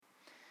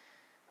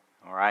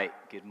All right,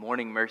 good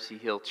morning, Mercy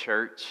Hill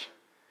Church.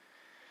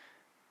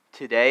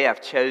 Today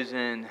I've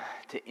chosen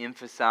to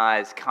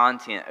emphasize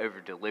content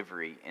over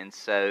delivery, and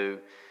so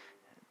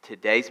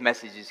today's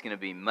message is going to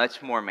be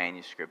much more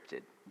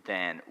manuscripted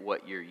than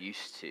what you're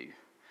used to.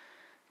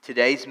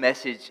 Today's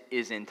message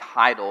is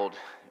entitled,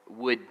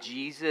 Would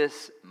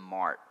Jesus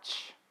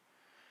March?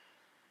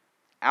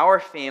 Our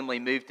family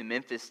moved to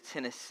Memphis,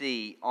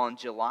 Tennessee on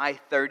July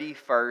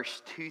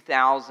 31st,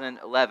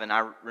 2011.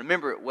 I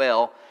remember it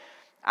well.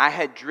 I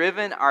had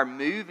driven our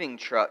moving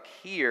truck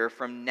here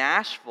from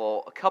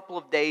Nashville a couple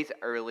of days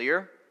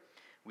earlier.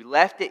 We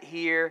left it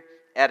here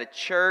at a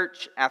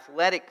church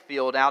athletic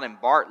field out in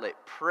Bartlett,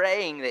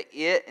 praying that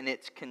it and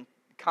its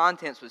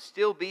contents would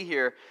still be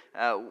here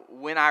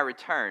when I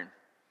returned.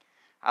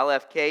 I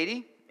left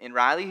Katie and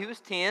Riley, who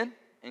was 10,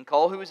 and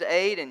Cole, who was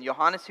 8, and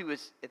Johannes, who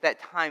was at that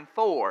time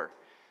 4,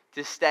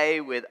 to stay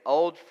with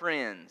old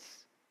friends.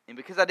 And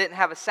because I didn't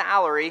have a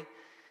salary,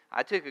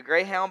 I took a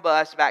Greyhound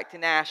bus back to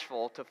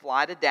Nashville to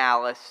fly to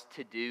Dallas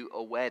to do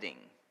a wedding.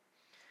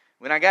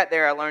 When I got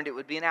there, I learned it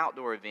would be an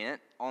outdoor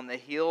event on the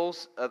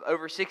heels of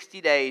over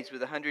 60 days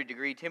with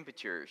 100-degree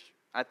temperatures.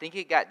 I think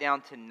it got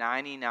down to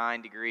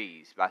 99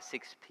 degrees by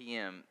 6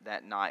 p.m.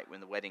 that night when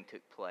the wedding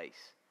took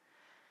place.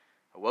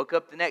 I woke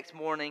up the next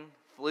morning,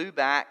 flew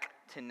back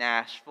to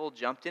Nashville,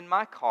 jumped in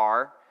my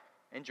car,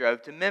 and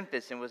drove to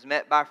Memphis and was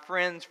met by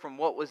friends from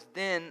what was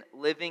then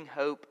Living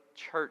Hope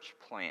Church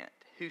Plant,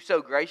 who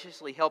so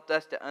graciously helped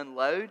us to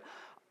unload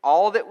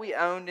all that we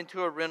owned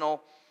into a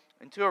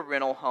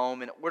rental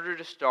home in order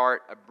to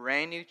start a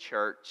brand new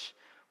church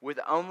with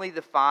only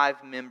the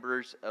 5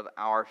 members of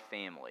our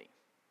family.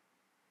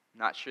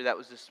 Not sure that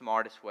was the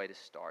smartest way to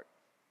start.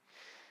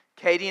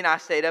 Katie and I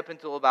stayed up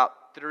until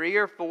about 3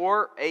 or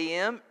 4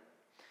 a.m.,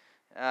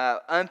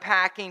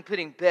 unpacking,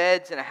 putting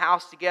beds and a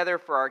house together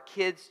for our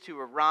kids to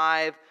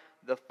arrive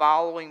the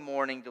following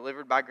morning,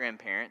 delivered by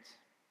grandparents.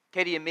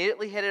 Katie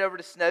immediately headed over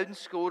to Snowden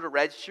School to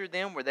register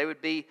them, where they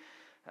would be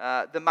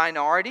the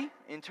minority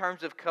in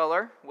terms of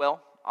color.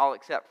 Well, all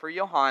except for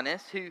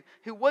Johannes,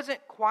 who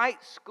wasn't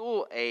quite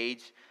school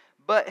age,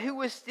 but who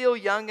was still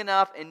young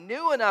enough and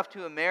new enough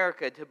to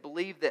America to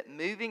believe that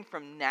moving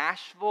from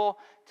Nashville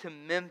to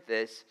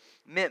Memphis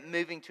meant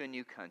moving to a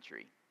new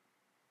country.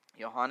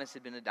 Johannes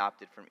had been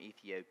adopted from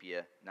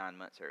Ethiopia 9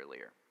 months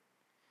earlier.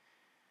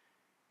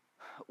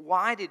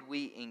 Why did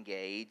we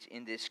engage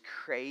in this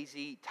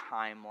crazy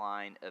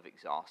timeline of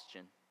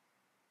exhaustion?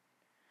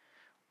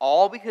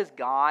 All because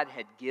God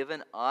had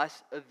given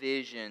us a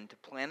vision to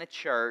plant a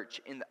church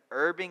in the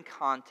urban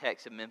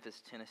context of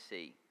Memphis,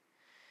 Tennessee.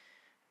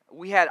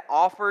 We had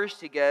offers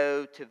to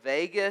go to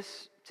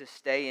Vegas, to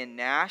stay in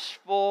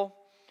Nashville,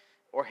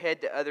 or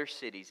head to other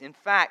cities. In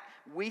fact,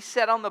 we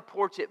sat on the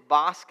porch at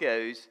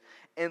Bosco's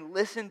and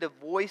listened to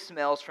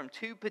voicemails from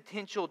 2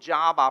 potential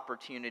job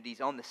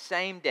opportunities on the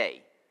same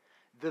day.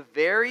 The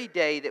very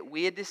day that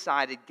we had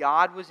decided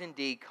God was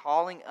indeed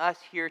calling us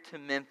here to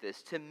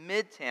Memphis, to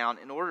Midtown,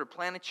 in order to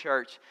plant a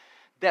church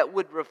that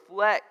would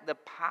reflect the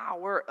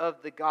power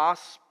of the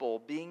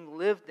gospel being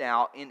lived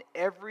out in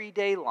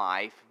everyday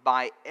life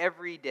by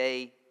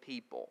everyday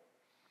people.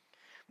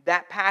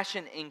 That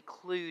passion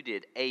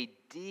included a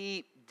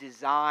deep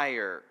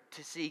desire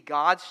to see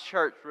God's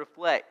church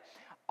reflect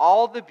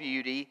all the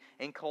beauty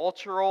and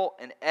cultural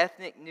and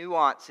ethnic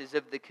nuances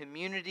of the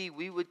community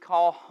we would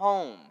call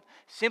home.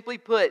 Simply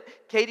put,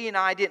 Katie and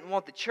I didn't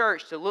want the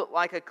church to look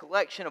like a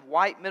collection of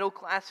white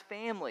middle-class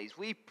families.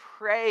 We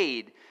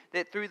prayed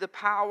that through the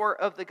power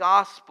of the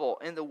gospel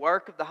and the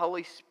work of the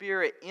Holy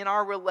Spirit in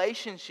our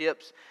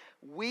relationships,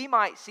 we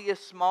might see a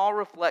small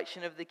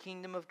reflection of the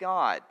kingdom of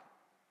God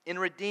in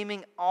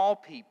redeeming all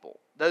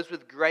people, those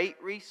with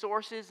great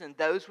resources and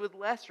those with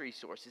less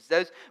resources,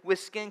 those with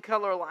skin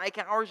color like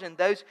ours and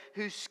those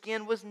whose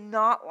skin was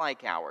not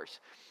like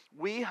ours.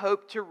 We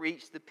hope to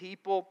reach the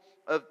people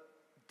of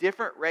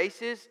different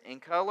races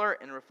and color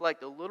and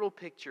reflect a little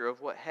picture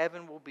of what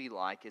heaven will be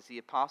like, as the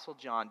Apostle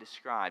John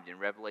described in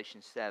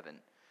Revelation 7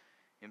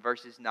 in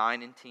verses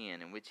 9 and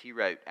 10, in which he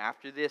wrote,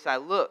 "After this I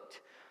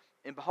looked,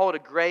 and behold, a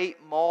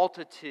great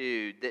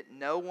multitude that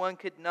no one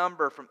could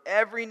number, from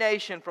every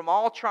nation, from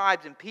all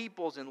tribes and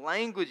peoples and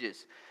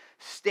languages,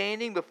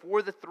 standing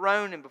before the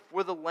throne and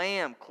before the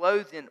Lamb,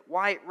 clothed in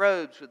white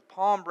robes with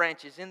palm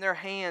branches in their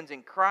hands,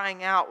 and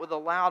crying out with a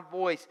loud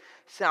voice,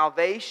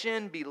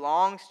 'Salvation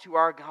belongs to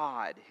our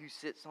God who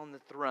sits on the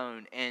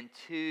throne and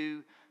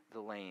to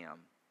the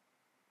Lamb.'"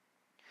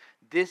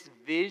 This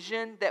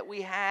vision that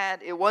we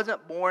had, it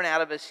wasn't born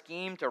out of a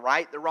scheme to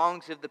right the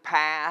wrongs of the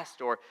past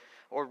or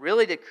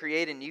really to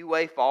create a new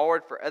way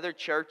forward for other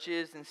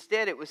churches.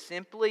 Instead, it was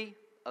simply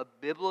a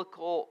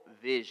biblical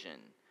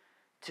vision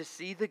to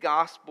see the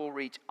gospel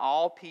reach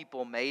all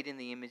people made in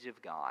the image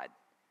of God.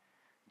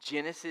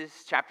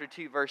 Genesis chapter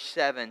 2 verse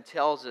 7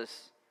 tells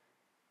us,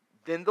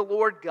 "Then the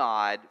Lord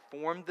God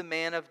formed the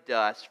man of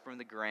dust from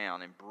the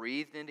ground and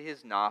breathed into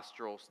his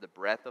nostrils the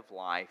breath of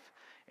life,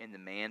 and the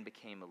man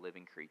became a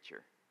living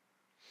creature."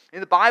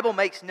 And the Bible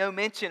makes no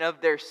mention of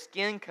their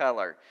skin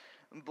color.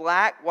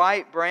 Black,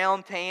 white,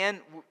 brown,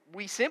 tan,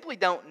 we simply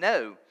don't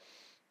know.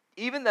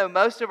 Even though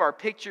most of our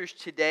pictures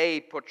today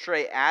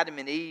portray Adam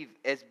and Eve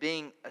as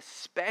being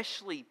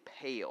especially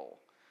pale,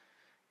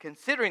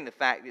 considering the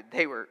fact that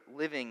they were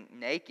living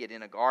naked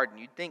in a garden,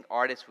 you'd think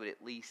artists would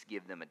at least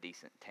give them a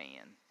decent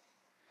tan.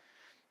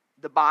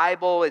 The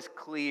Bible is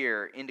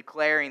clear in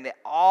declaring that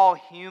all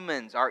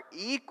humans are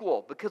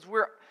equal because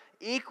we're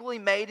equally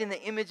made in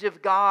the image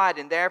of God,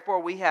 and therefore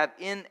we have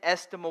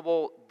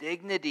inestimable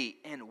dignity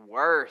and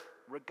worth,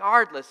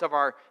 regardless of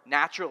our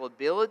natural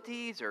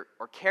abilities or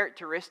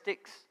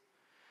characteristics.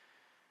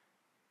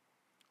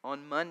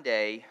 On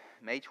Monday,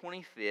 May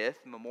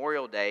 25th,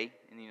 Memorial Day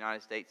in the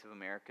United States of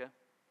America,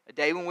 a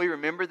day when we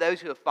remember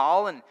those who have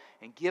fallen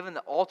and given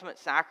the ultimate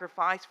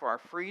sacrifice for our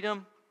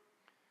freedom,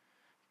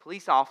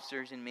 police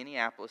officers in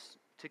Minneapolis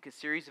took a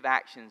series of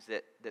actions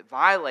that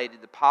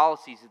violated the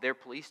policies of their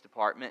police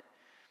department.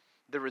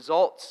 The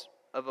results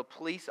of a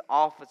police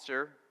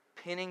officer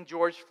pinning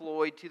George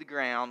Floyd to the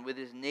ground with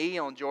his knee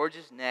on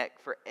George's neck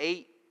for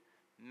 8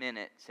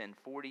 minutes and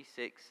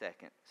 46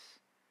 seconds.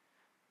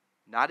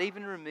 Not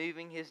even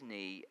removing his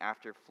knee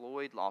after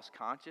Floyd lost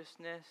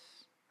consciousness,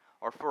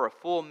 or for a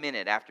full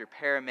minute after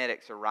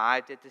paramedics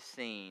arrived at the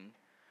scene,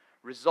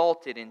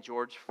 resulted in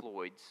George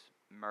Floyd's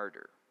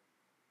murder.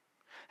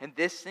 And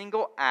this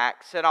single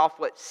act set off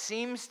what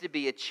seems to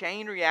be a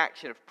chain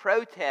reaction of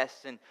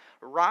protests and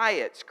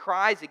riots,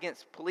 cries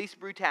against police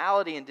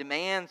brutality, and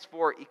demands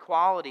for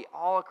equality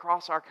all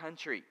across our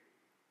country.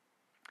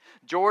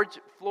 George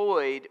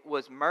Floyd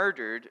was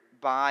murdered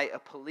by a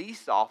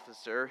police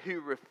officer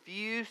who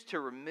refused to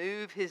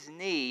remove his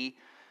knee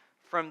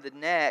from the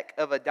neck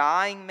of a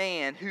dying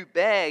man who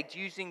begged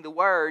using the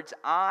words,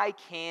 "I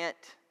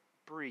can't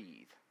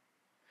breathe."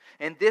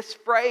 And this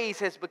phrase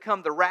has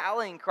become the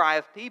rallying cry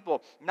of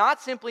people,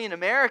 not simply in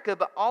America,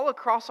 but all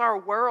across our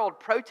world.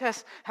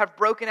 Protests have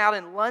broken out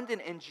in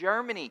London and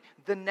Germany,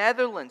 the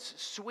Netherlands,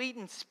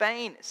 Sweden,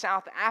 Spain,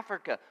 South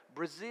Africa,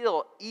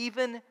 Brazil,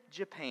 even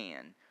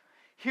Japan.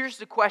 Here's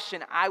the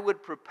question I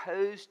would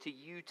propose to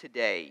you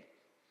today.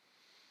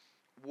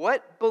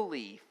 What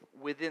belief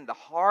within the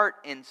heart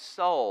and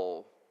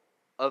soul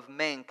of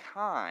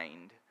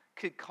mankind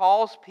could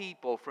cause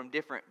people from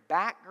different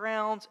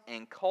backgrounds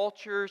and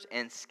cultures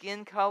and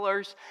skin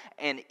colors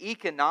and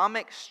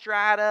economic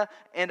strata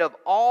and of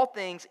all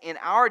things in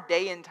our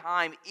day and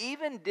time,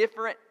 even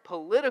different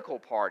political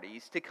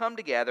parties, to come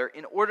together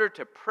in order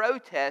to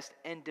protest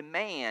and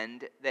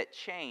demand that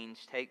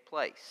change take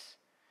place?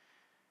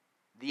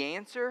 The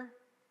answer?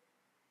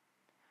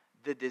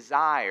 The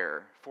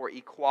desire for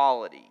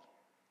equality,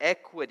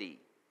 equity,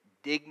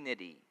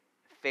 dignity,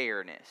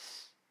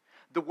 fairness.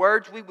 The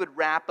words we would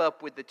wrap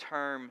up with the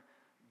term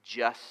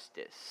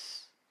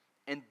justice.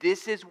 And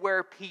this is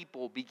where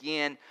people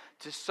begin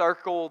to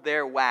circle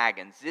their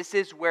wagons. This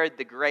is where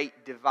the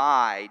great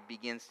divide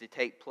begins to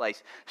take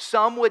place.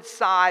 Some would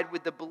side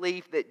with the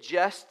belief that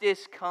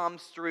justice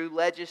comes through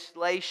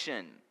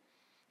legislation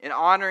and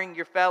honoring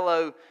your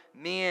fellow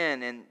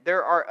men. And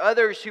there are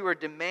others who are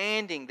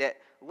demanding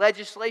that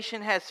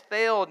legislation has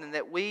failed and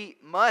that we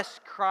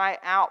must cry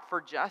out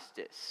for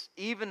justice,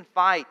 even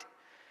fight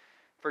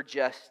for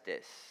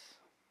justice.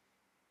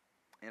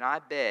 And I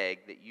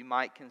beg that you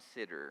might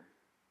consider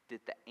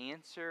that the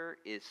answer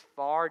is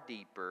far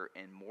deeper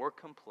and more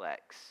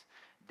complex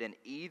than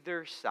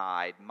either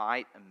side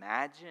might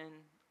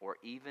imagine or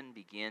even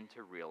begin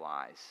to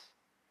realize.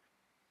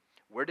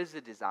 Where does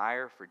the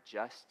desire for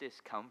justice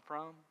come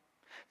from?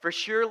 For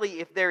surely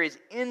if there is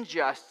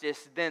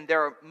injustice, then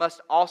there must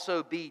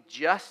also be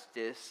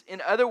justice.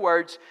 In other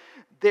words,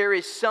 there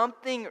is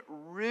something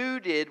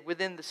rooted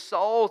within the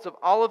souls of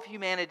all of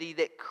humanity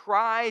that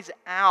cries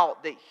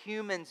out that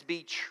humans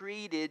be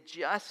treated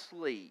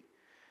justly.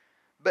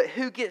 But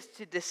who gets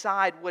to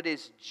decide what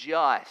is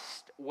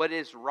just, what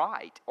is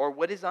right, or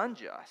what is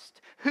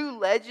unjust? Who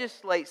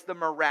legislates the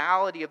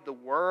morality of the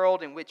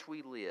world in which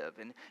we live?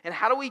 And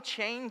how do we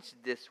change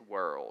this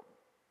world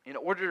in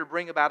order to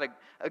bring about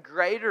a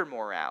greater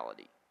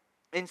morality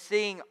and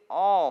seeing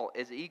all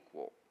as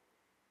equal?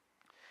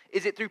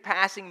 Is it through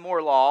passing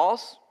more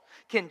laws?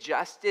 Can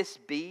justice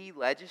be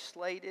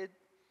legislated?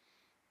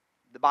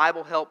 The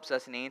Bible helps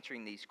us in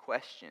answering these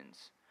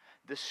questions.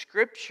 The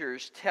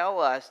Scriptures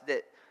tell us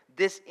that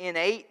this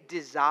innate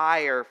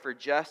desire for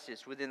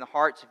justice within the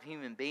hearts of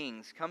human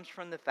beings comes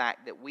from the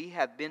fact that we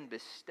have been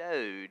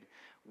bestowed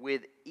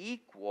with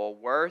equal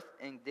worth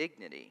and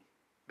dignity.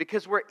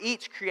 Because we're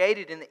each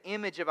created in the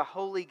image of a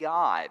holy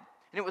God.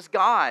 And it was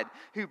God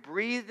who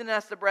breathed in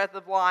us the breath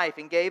of life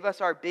and gave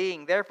us our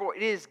being. Therefore,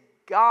 it is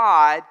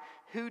God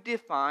who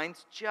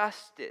defines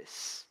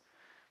justice.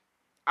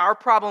 Our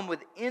problem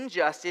with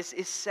injustice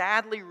is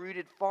sadly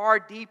rooted far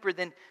deeper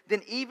than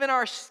even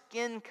our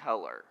skin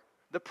color.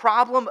 The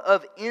problem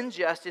of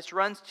injustice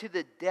runs to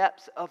the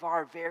depths of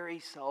our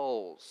very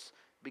souls,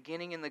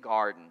 beginning in the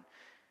garden,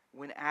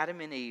 when Adam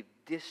and Eve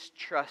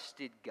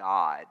distrusted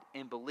God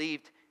and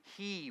believed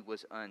He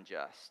was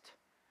unjust,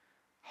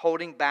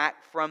 holding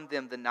back from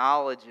them the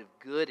knowledge of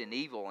good and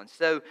evil. And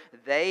so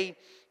they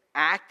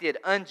acted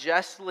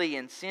unjustly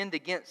and sinned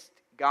against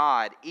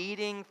God,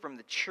 eating from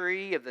the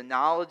tree of the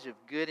knowledge of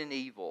good and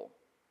evil.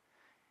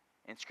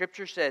 And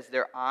Scripture says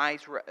their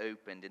eyes were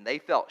opened and they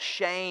felt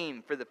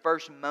shame for the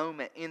first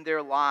moment in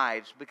their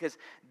lives because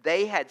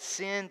they had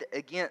sinned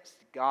against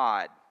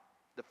God.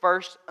 The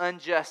first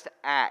unjust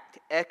act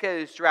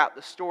echoes throughout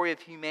the story of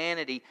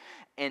humanity,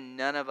 and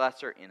none of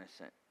us are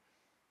innocent.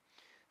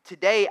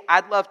 Today,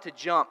 I'd love to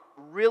jump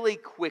really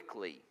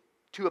quickly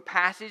to a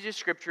passage of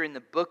Scripture in the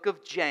book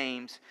of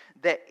James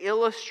that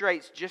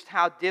illustrates just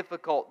how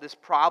difficult this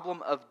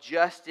problem of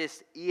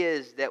justice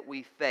is that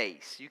we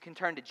face. You can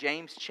turn to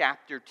James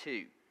chapter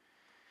 2.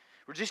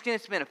 We're just going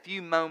to spend a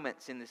few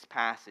moments in this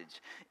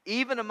passage.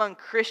 Even among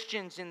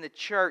Christians in the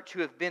church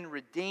who have been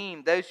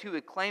redeemed, those who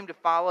would claim to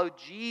follow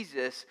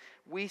Jesus,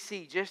 we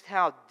see just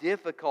how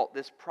difficult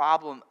this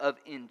problem of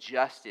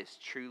injustice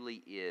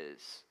truly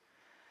is.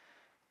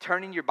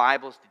 Turning your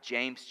Bibles to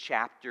James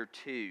chapter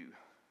 2.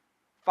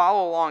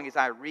 Follow along as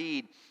I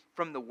read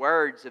from the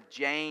words of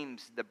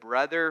James, the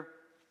brother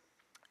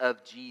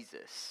of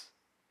Jesus.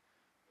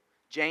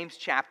 James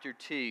chapter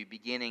 2,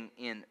 beginning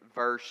in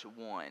verse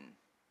 1.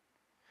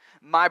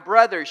 My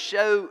brothers,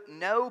 show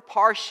no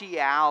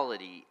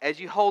partiality as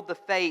you hold the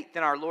faith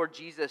in our Lord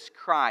Jesus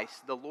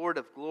Christ, the Lord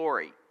of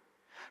glory.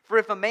 For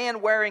if a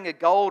man wearing a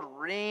gold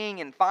ring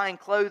and fine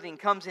clothing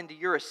comes into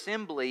your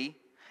assembly,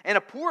 and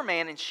a poor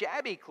man in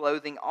shabby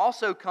clothing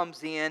also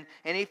comes in,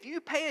 and if you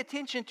pay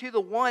attention to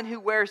the one who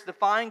wears the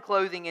fine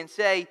clothing and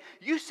say,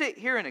 you sit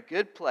here in a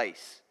good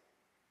place,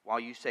 while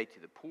you say to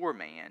the poor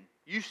man,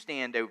 you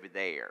stand over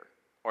there,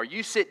 or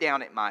you sit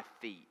down at my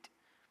feet,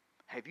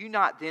 have you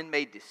not then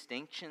made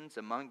distinctions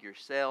among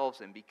yourselves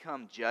and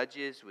become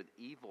judges with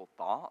evil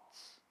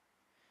thoughts?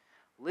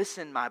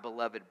 Listen, my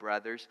beloved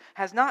brothers,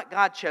 has not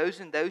God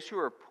chosen those who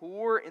are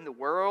poor in the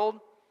world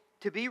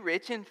to be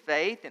rich in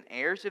faith and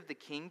heirs of the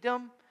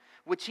kingdom,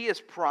 which he has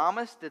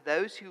promised to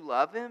those who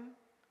love him?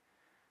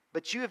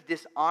 But you have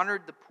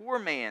dishonored the poor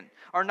man.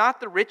 Are not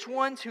the rich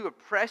ones who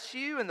oppress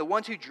you and the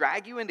ones who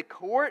drag you into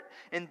court?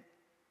 And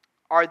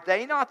are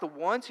they not the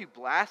ones who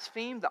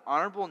blaspheme the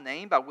honorable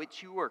name by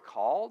which you are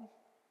called?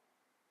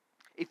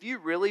 If you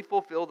really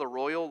fulfill the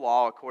royal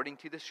law according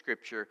to the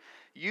Scripture,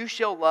 you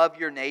shall love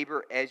your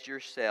neighbor as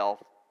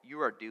yourself.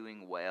 You are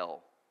doing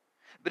well.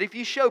 But if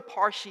you show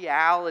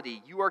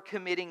partiality, you are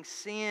committing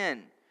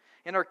sin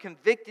and are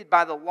convicted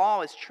by the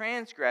law as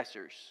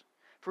transgressors.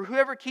 For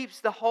whoever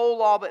keeps the whole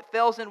law but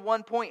fails in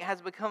one point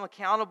has become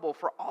accountable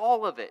for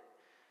all of it.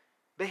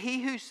 But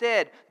he who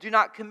said, do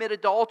not commit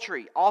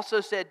adultery, also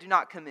said, do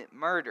not commit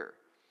murder.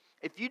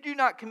 If you do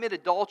not commit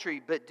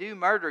adultery but do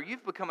murder,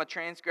 you've become a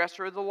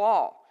transgressor of the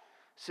law.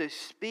 So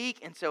speak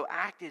and so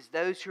act as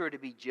those who are to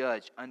be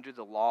judged under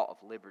the law of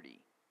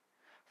liberty.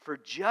 For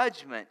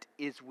judgment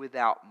is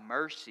without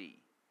mercy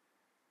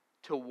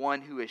to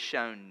one who has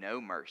shown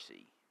no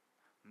mercy.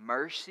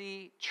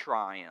 Mercy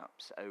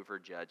triumphs over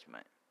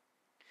judgment.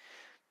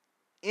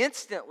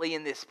 Instantly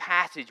in this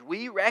passage,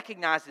 we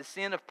recognize the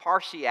sin of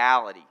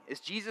partiality, as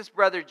Jesus'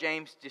 brother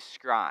James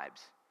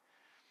describes.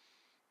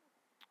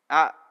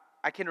 I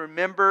can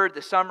remember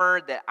the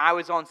summer that I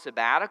was on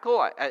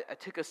sabbatical. I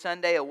took a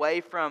Sunday away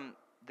from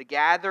the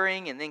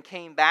gathering and then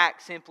came back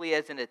simply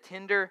as an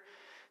attender.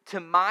 To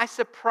my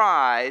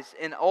surprise,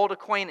 an old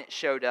acquaintance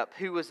showed up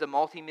who was a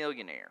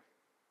multimillionaire.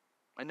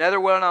 Another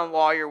well-known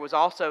lawyer was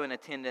also in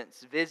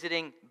attendance,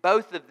 visiting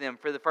both of them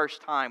for the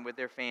first time with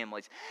their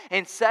families.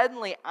 And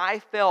suddenly I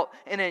felt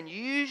an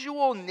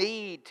unusual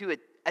need to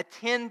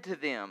attend to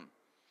them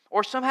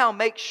or somehow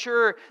make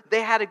sure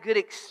they had a good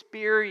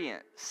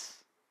experience.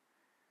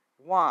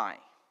 Why?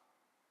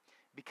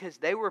 Because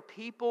they were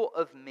people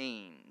of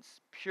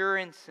means, pure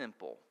and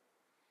simple.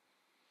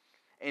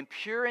 And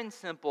pure and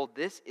simple,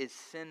 this is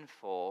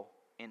sinful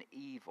and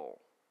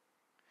evil.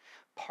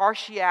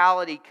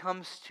 Partiality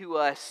comes to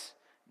us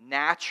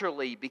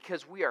naturally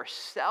because we are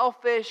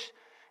selfish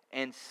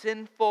and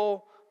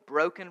sinful,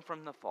 broken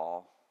from the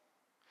fall.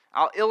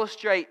 I'll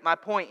illustrate my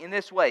point in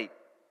this way.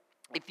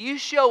 If you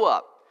show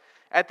up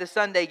at the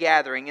Sunday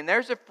gathering and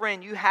there's a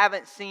friend you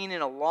haven't seen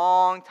in a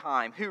long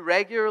time who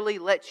regularly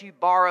lets you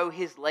borrow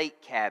his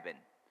lake cabin.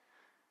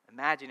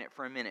 Imagine it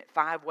for a minute.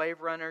 5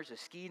 wave runners, a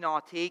ski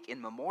nautique,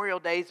 and Memorial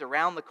Day's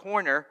around the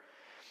corner.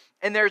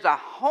 And there's a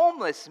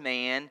homeless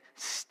man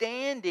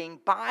standing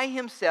by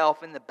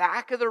himself in the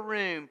back of the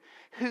room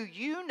who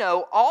you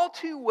know all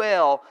too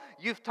well.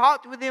 You've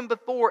talked with him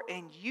before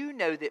and you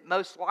know that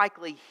most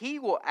likely he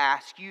will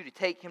ask you to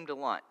take him to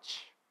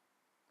lunch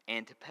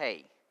and to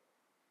pay.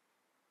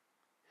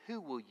 Who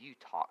will you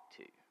talk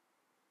to?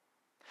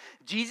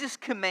 Jesus'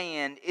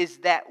 command is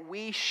that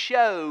we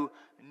show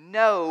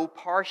no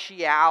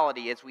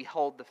partiality as we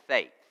hold the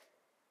faith.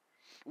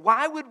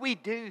 Why would we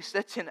do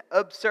such an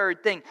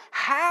absurd thing?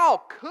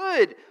 How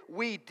could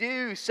we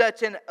do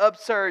such an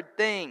absurd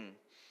thing?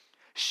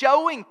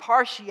 Showing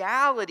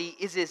partiality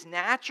is as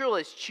natural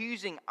as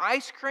choosing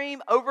ice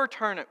cream over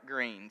turnip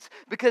greens,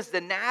 because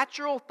the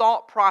natural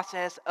thought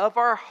process of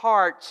our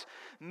hearts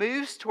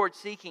moves towards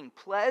seeking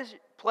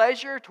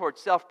pleasure,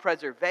 towards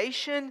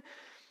self-preservation.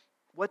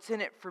 What's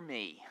in it for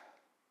me?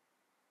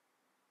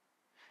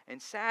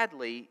 And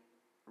sadly,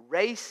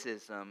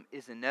 racism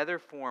is another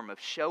form of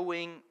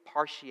showing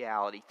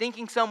partiality,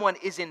 thinking someone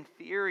is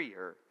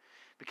inferior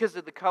because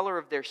of the color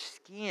of their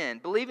skin,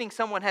 believing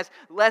someone has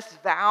less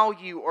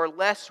value or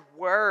less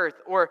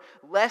worth or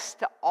less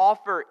to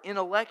offer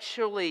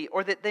intellectually,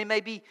 or that they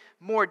may be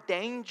more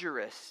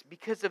dangerous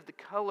because of the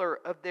color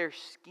of their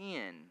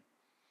skin.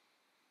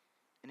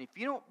 And if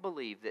you don't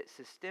believe that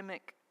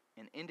systemic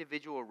and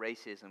individual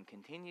racism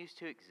continues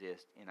to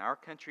exist in our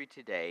country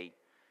today,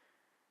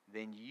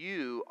 then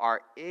you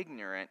are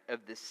ignorant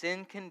of the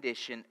sin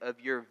condition of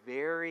your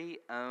very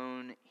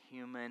own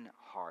human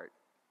heart.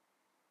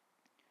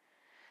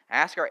 I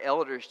asked our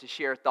elders to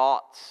share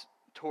thoughts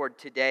toward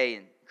today,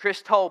 and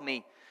Chris told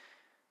me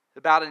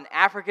about an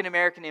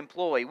African-American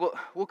employee.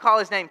 We'll call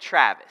his name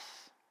Travis.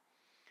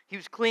 He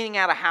was cleaning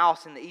out a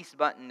house in the East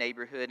Button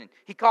neighborhood, and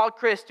he called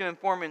Chris to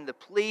inform him the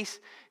police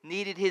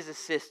needed his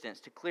assistance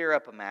to clear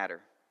up a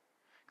matter.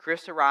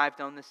 Chris arrived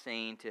on the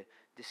scene to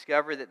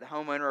discover that the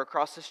homeowner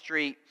across the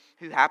street,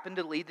 who happened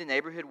to lead the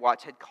neighborhood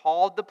watch, had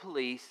called the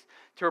police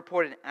to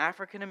report an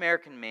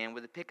African-American man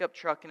with a pickup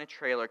truck and a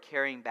trailer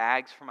carrying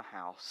bags from a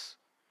house.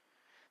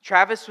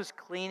 Travis was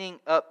cleaning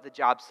up the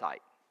job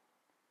site.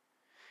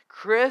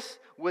 Chris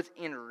was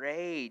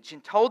enraged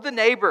and told the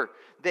neighbor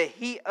that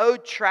he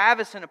owed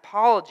Travis an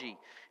apology.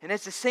 And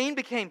as the scene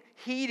became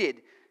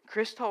heated,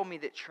 Chris told me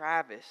that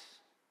Travis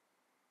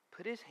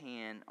put his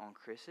hand on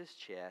Chris's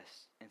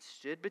chest and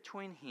stood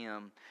between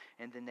him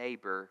and the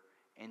neighbor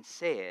and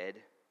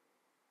said,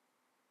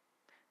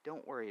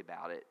 "Don't worry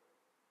about it.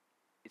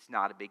 It's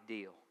not a big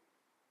deal."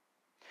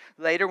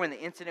 Later, when the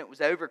incident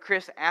was over,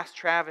 Chris asked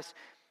Travis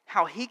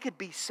how he could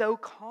be so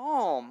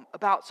calm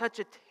about such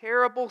a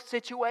terrible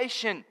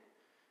situation.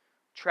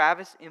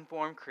 Travis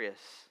informed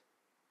Chris,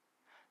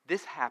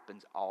 "This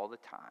happens all the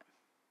time.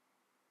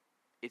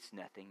 It's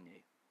nothing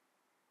new."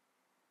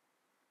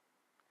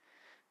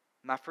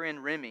 My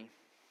friend Remy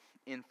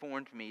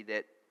informed me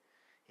that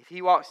if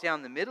he walks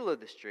down the middle of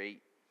the street,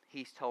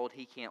 he's told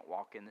he can't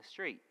walk in the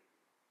street.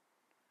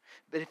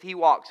 But if he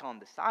walks on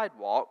the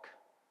sidewalk,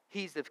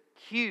 he's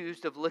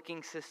accused of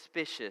looking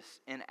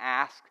suspicious and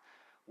asked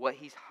what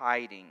he's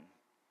hiding.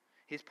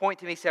 His point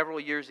to me several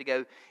years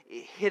ago,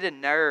 it hit a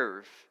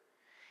nerve.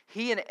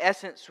 He, in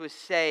essence, was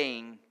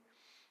saying,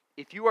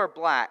 if you are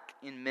black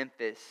in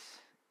Memphis,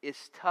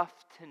 it's tough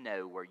to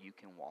know where you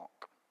can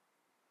walk.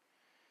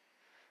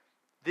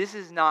 This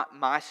is not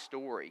my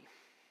story.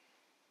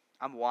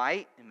 I'm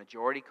white in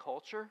majority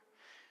culture.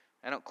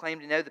 I don't claim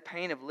to know the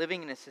pain of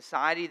living in a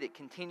society that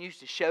continues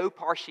to show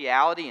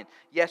partiality and,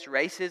 yes,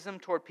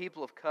 racism toward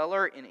people of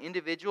color in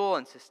individual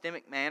and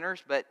systemic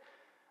manners, but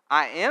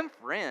I am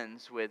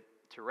friends with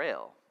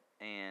Terrell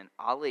and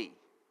Ali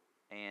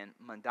and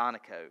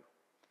Mondonico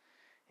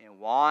and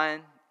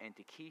Juan and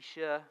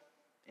Takesha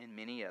and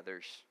many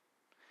others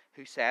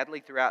who sadly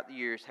throughout the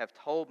years have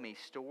told me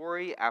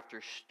story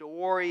after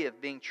story of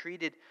being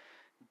treated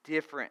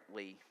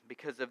differently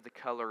because of the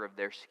color of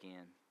their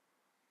skin.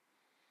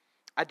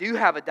 I do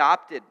have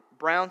adopted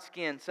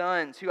brown-skinned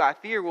sons who I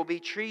fear will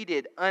be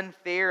treated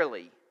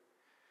unfairly.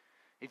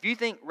 If you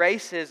think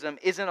racism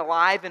isn't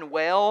alive and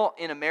well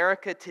in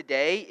America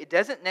today, it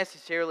doesn't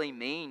necessarily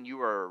mean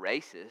you are a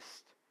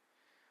racist,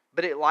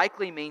 but it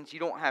likely means you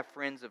don't have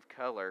friends of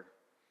color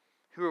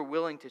who are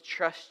willing to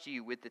trust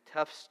you with the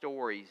tough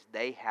stories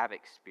they have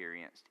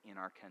experienced in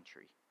our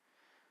country.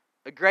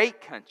 A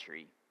great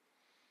country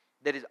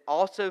that is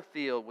also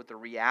filled with the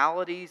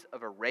realities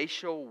of a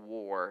racial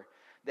war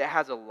that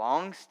has a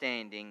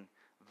long-standing,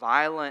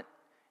 violent,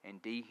 and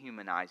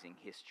dehumanizing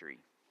history.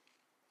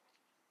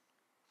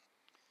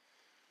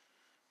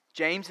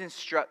 James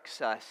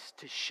instructs us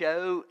to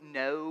show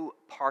no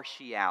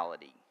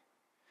partiality.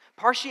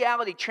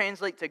 Partiality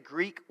translates a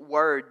Greek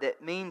word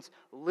that means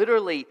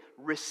literally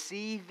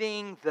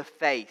receiving the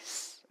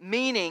face,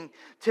 meaning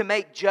to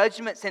make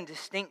judgments and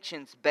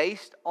distinctions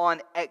based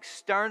on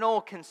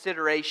external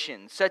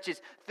considerations such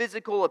as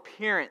physical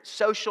appearance,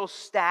 social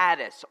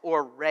status,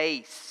 or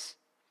race.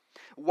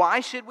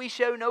 Why should we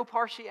show no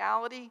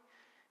partiality?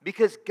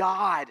 Because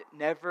God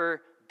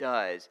never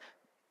does.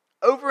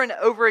 Over and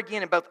over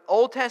again in both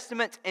Old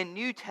Testaments and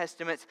New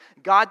Testaments,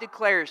 God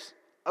declares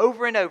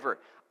over and over,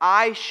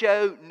 "I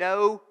show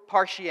no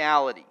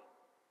partiality."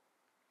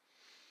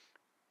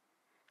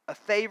 A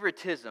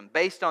favoritism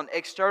based on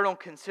external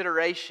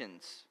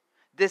considerations,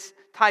 this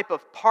type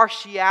of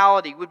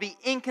partiality would be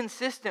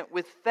inconsistent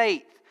with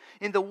faith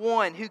in the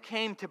one who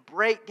came to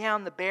break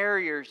down the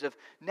barriers of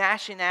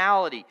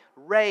nationality,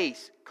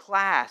 race,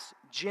 class,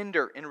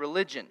 gender, and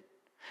religion.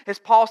 As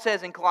Paul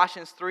says in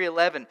Colossians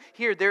 3:11,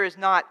 here there is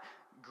not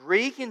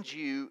Greek and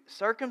Jew,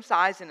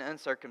 circumcised and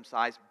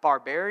uncircumcised,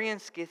 barbarian,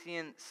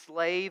 Scythian,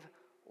 slave,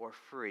 or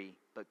free,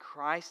 but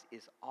Christ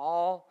is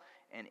all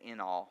and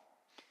in all.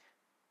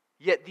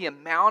 Yet the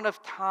amount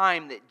of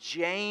time that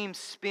James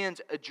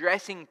spends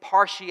addressing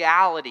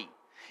partiality,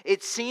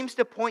 it seems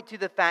to point to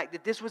the fact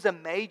that this was a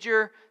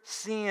major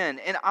sin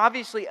and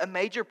obviously a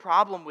major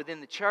problem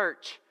within the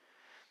church.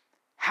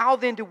 How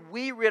then do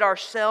we rid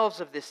ourselves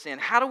of this sin?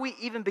 How do we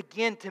even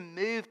begin to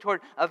move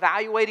toward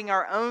evaluating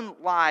our own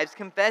lives,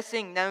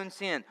 confessing known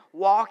sin,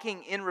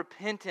 walking in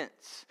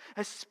repentance,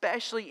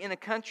 especially in a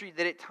country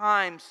that at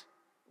times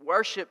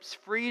worships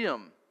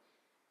freedom,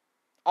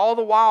 all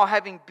the while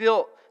having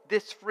built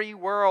this free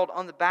world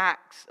on the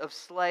backs of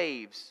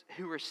slaves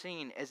who were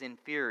seen as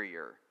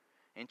inferior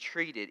and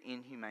treated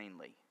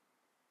inhumanely?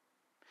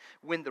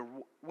 When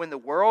the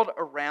world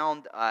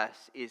around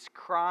us is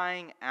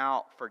crying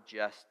out for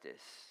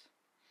justice,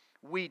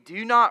 we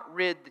do not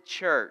rid the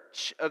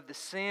church of the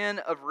sin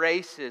of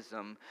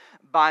racism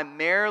by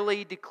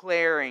merely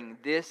declaring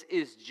this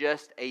is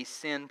just a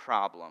sin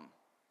problem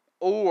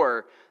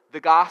or the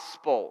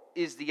gospel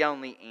is the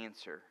only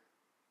answer.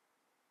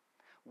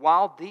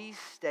 While these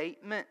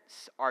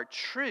statements are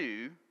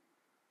true,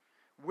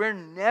 we're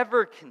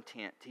never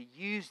content to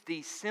use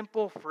these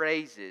simple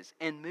phrases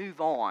and move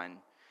on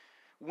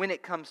when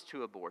it comes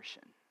to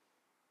abortion.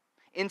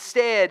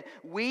 Instead,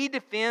 we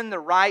defend the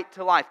right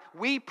to life.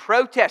 We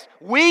protest.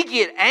 We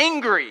get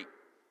angry.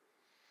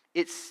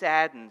 It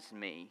saddens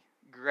me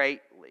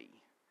greatly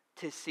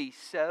to see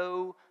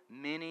so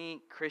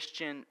many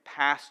Christian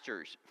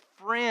pastors,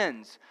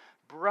 friends,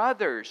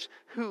 brothers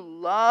who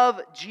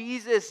love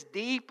Jesus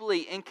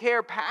deeply and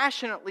care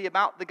passionately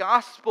about the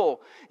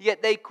gospel,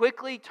 yet they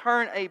quickly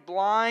turn a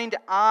blind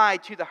eye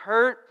to the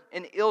hurt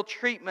and ill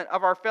treatment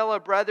of our fellow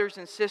brothers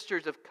and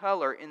sisters of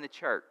color in the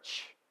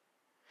church.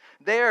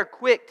 They are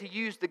quick to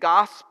use the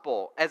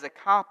gospel as a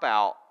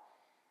cop-out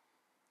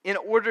in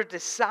order to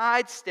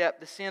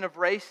sidestep the sin of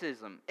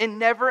racism and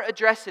never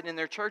address it in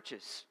their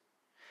churches.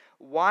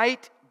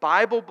 White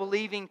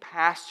Bible-believing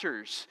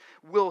pastors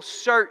will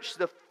search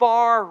the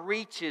far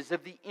reaches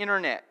of the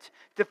internet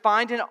to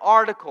find an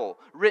article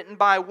written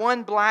by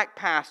one black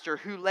pastor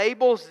who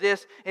labels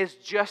this as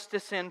just a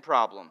sin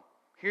problem.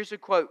 Here's a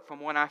quote from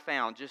one I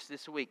found just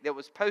this week that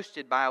was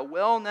posted by a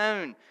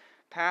well-known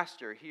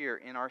pastor here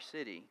in our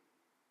city.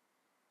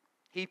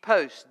 He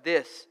posts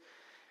this,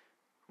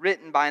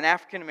 written by an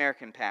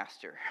African-American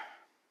pastor.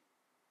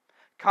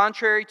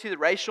 Contrary to the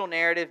racial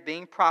narrative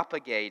being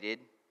propagated,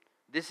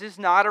 this is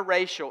not a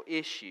racial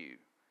issue.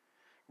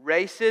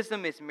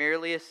 Racism is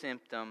merely a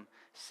symptom.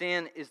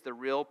 Sin is the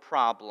real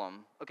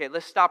problem. Okay,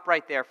 let's stop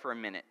right there for a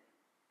minute.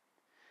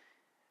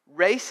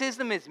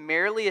 Racism is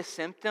merely a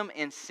symptom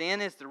and sin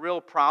is the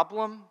real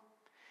problem.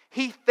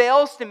 He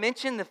fails to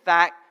mention the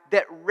fact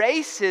that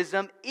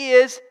racism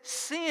is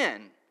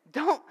sin.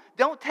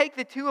 Don't take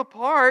the two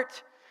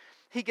apart.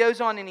 He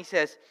goes on and he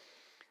says,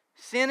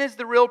 sin is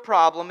the real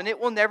problem and it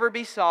will never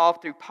be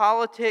solved through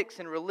politics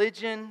and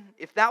religion.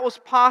 If that was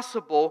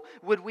possible,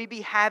 would we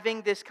be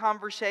having this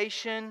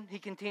conversation? He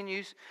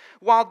continues,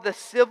 while the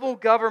civil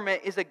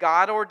government is a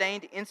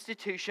God-ordained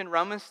institution,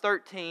 Romans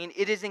 13,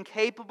 it is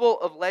incapable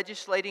of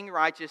legislating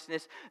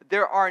righteousness.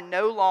 There are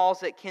no laws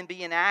that can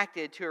be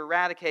enacted to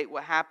eradicate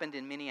what happened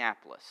in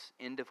Minneapolis.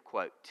 End of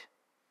quote.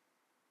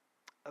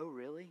 Oh,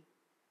 really?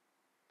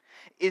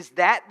 Is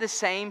that the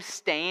same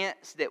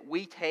stance that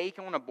we take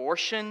on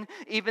abortion,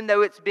 even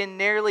though it's been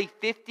nearly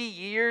 50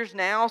 years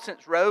now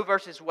since Roe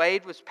versus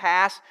Wade was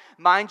passed,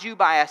 mind you,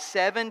 by a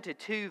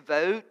 7-2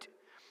 vote?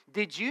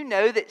 Did you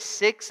know that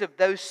 6 of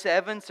those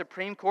 7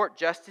 Supreme Court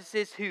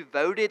justices who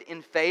voted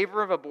in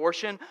favor of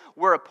abortion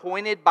were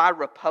appointed by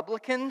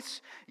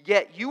Republicans?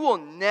 Yet you will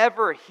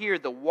never hear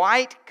the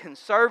white,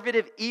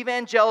 conservative,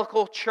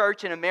 evangelical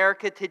church in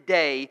America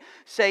today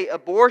say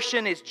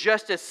abortion is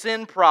just a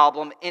sin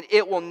problem and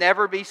it will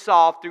never be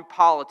solved through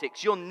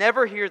politics. You'll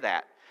never hear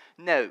that.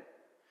 No.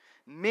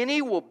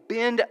 Many will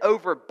bend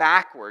over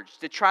backwards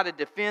to try to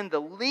defend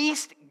the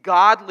least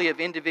godly of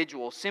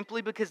individuals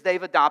simply because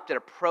they've adopted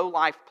a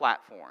pro-life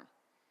platform.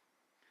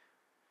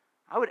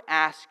 I would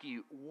ask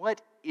you,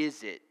 what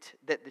is it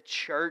that the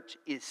church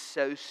is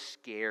so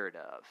scared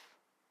of?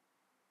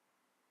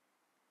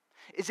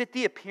 Is it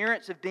the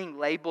appearance of being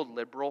labeled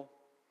liberal?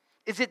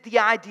 Is it the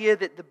idea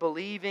that the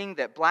believing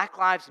that Black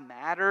Lives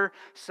Matter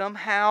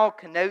somehow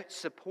connotes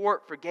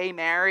support for gay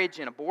marriage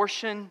and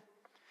abortion?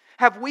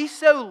 Have we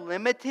so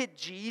limited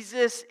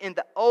Jesus in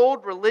the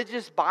old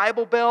religious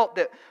Bible Belt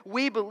that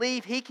we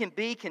believe He can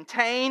be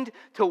contained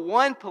to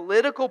one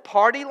political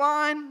party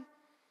line?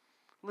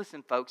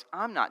 Listen, folks,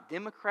 I'm not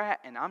Democrat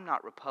and I'm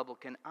not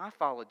Republican. I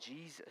follow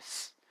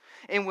Jesus.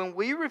 And when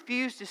we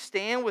refuse to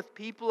stand with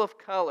people of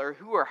color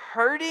who are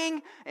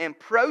hurting and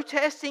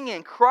protesting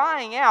and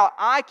crying out,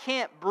 I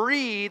can't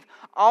breathe,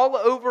 all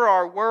over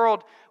our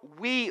world,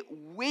 we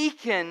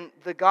weaken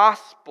the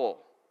gospel.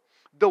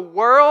 The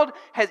world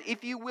has,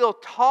 if you will,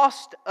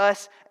 tossed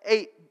us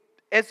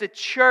as a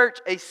church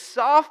a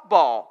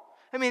softball.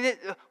 I mean,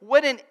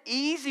 what an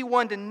easy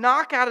one to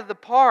knock out of the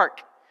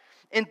park.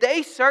 And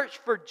they search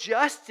for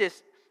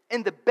justice.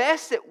 And the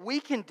best that we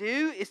can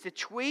do is to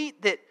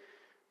tweet that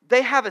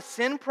they have a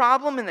sin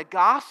problem and the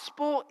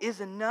gospel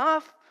is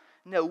enough.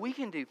 No, we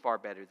can do far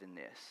better than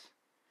this.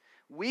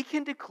 We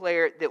can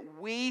declare that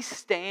we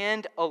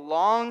stand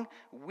along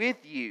with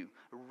you.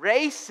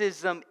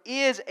 Racism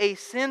is a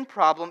sin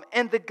problem,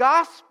 and the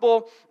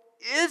gospel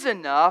is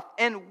enough,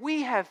 and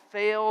we have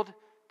failed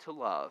to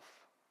love.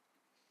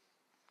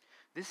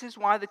 This is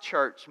why the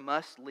church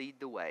must lead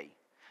the way.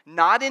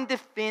 Not in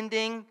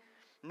defending,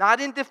 not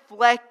in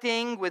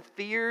deflecting with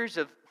fears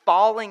of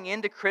falling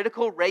into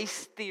critical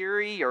race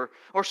theory or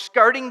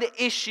skirting the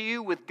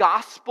issue with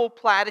gospel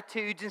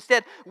platitudes.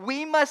 Instead,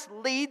 we must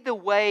lead the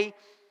way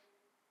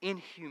in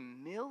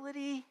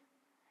humility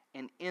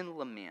and in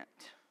lament.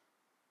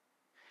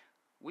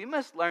 We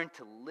must learn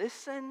to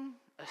listen,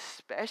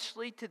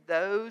 especially to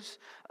those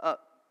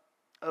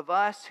of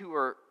us who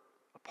are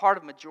a part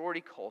of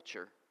majority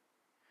culture.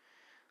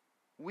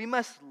 We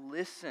must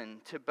listen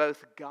to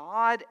both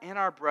God and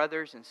our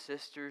brothers and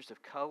sisters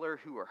of color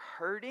who are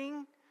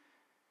hurting.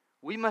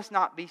 We must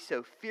not be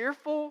so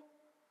fearful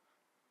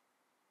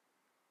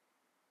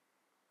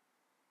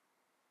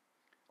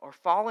or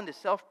fall into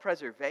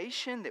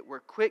self-preservation that we're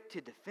quick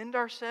to defend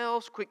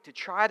ourselves, quick to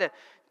try to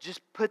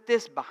just put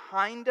this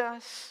behind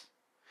us.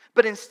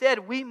 But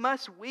instead, we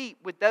must weep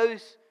with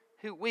those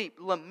who weep.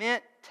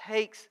 Lament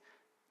takes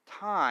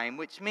time,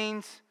 which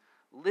means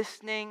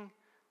listening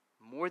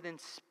more than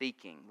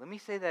speaking. Let me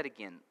say that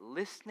again.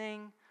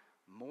 Listening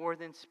more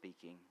than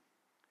speaking.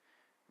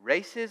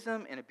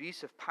 Racism and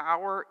abuse of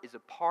power is a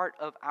part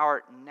of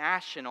our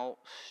national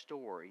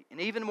story.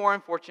 And even more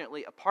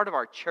unfortunately, a part of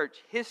our church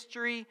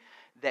history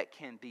that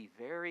can be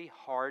very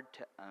hard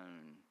to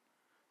own.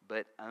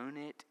 But own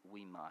it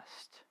we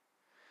must.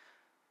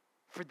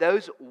 For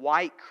those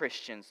white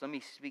Christians, let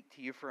me speak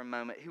to you for a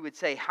moment, who would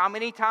say, how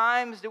many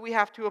times do we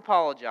have to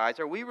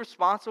apologize? Are we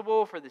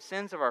responsible for the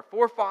sins of our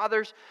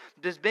forefathers?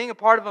 Does being a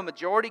part of a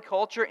majority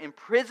culture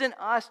imprison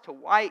us to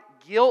white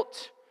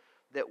guilt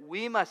that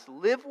we must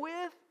live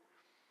with?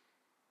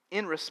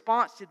 In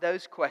response to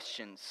those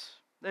questions,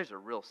 there's a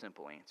real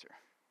simple answer.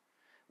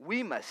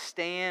 We must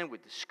stand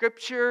with the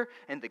Scripture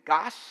and the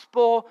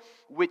gospel,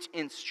 which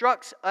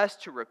instructs us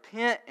to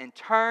repent and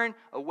turn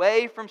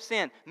away from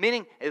sin.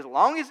 Meaning, as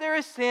long as there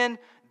is sin,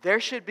 there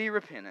should be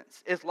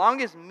repentance. As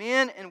long as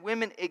men and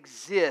women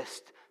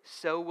exist,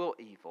 so will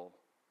evil.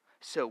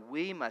 So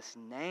we must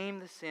name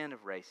the sin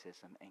of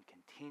racism and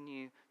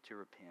continue to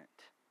repent.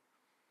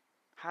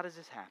 How does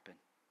this happen?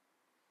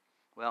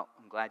 Well,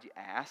 I'm glad you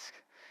asked.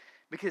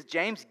 Because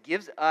James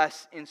gives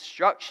us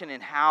instruction in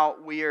how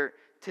we are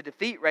to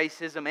defeat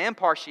racism and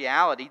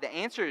partiality. The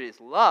answer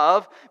is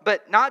love,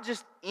 but not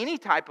just any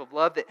type of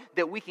love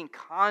that we can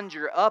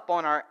conjure up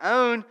on our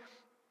own.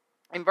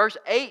 In verse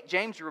 8,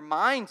 James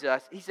reminds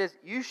us, he says,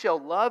 you shall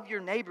love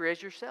your neighbor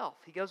as yourself.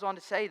 He goes on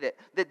to say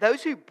that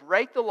those who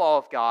break the law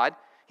of God,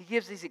 he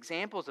gives these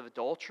examples of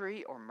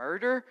adultery or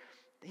murder.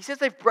 He says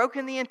they've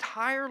broken the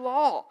entire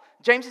law.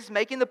 James is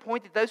making the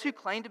point that those who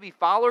claim to be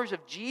followers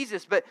of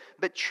Jesus but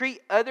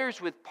treat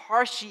others with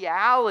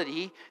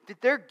partiality,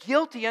 that they're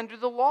guilty under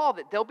the law,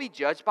 that they'll be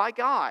judged by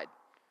God.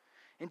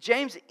 And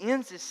James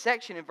ends this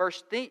section in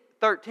verse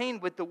 13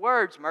 with the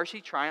words,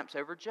 mercy triumphs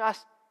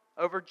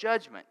over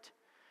judgment.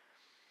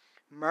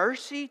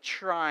 Mercy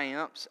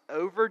triumphs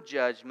over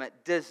judgment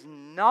does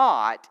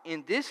not,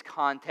 in this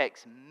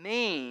context,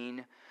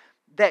 mean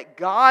that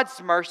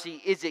God's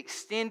mercy is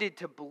extended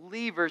to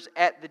believers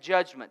at the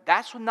judgment.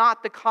 That's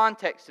not the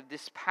context of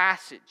this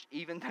passage,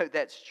 even though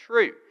that's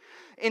true.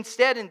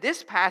 Instead, in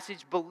this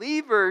passage,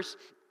 believers'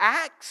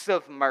 acts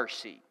of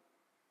mercy.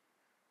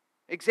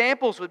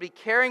 Examples would be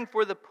caring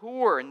for the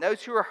poor and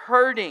those who are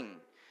hurting.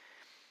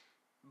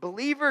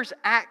 Believers'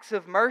 acts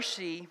of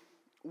mercy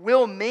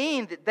will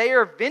mean that they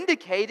are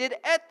vindicated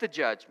at the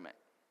judgment.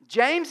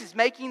 James is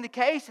making the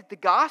case that the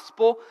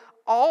gospel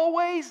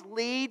always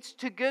leads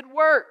to good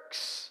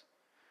works.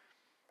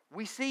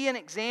 We see an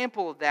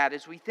example of that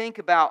as we think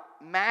about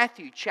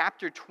Matthew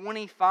chapter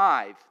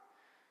 25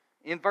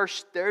 in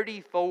verse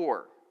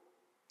 34.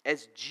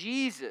 As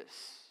Jesus,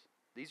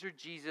 these are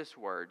Jesus'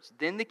 words,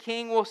 then the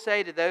king will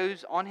say to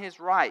those on his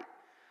right,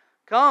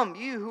 come,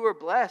 you who are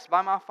blessed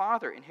by my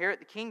Father, inherit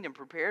the kingdom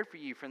prepared for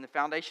you from the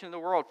foundation of the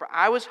world. For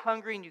I was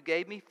hungry and you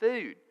gave me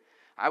food.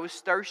 I was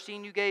thirsty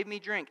and you gave me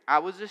drink. I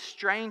was a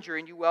stranger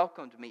and you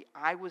welcomed me.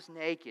 I was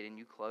naked and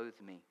you clothed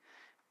me.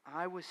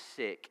 I was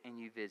sick and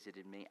you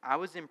visited me. I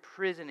was in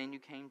prison and you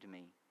came to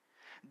me.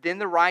 Then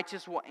the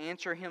righteous will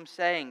answer him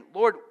saying,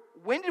 Lord,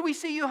 when did we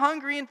see you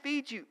hungry and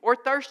feed you, or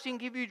thirsty and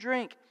give you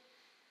drink?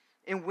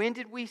 And when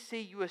did we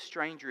see you a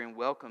stranger and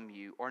welcome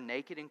you, or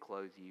naked and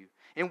clothe you?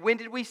 And when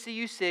did we see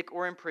you sick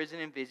or in prison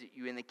and visit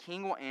you? And the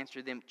king will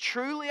answer them,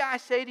 truly I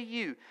say to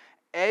you,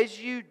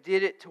 as you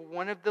did it to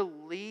one of the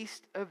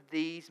least of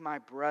these, my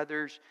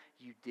brothers,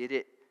 you did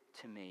it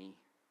to me.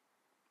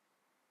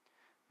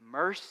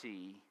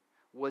 Mercy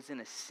was an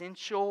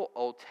essential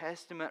Old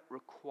Testament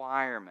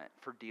requirement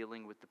for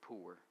dealing with the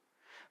poor.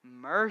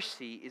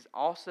 Mercy is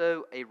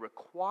also a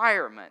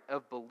requirement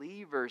of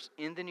believers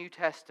in the New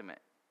Testament.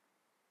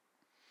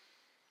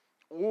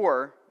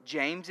 Or,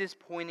 James is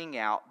pointing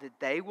out that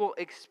they will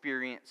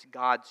experience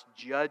God's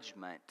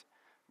judgment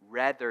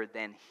rather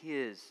than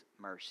His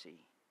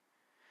mercy.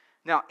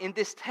 Now, in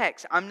this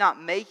text, I'm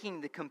not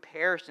making the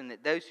comparison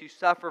that those who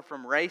suffer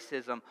from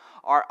racism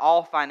are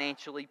all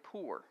financially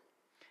poor.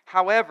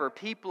 However,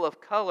 people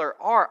of color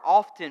are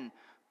often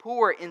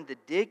poor in the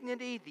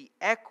dignity, the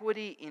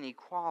equity, and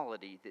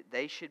equality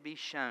that should be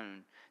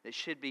shown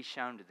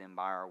to them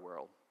by our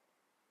world.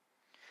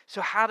 So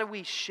how do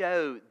we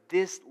show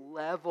this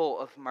level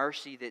of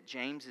mercy that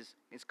James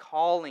is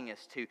calling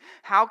us to?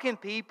 How can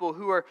people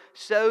who are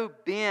so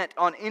bent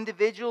on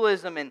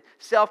individualism and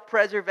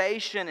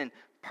self-preservation and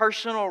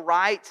personal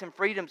rights and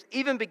freedoms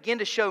even begin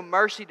to show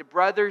mercy to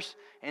brothers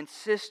and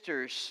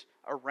sisters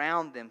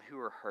around them who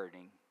are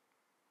hurting?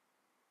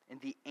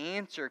 And the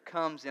answer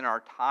comes in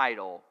our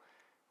title,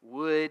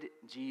 Would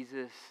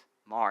Jesus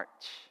March?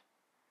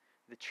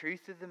 The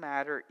truth of the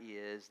matter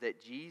is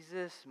that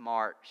Jesus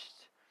marched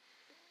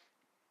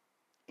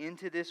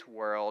into this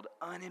world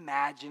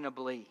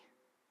unimaginably.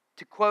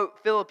 To quote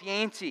Philip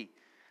Yancey,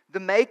 the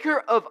maker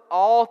of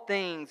all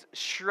things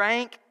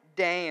shrank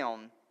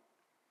down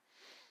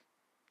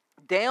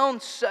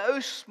so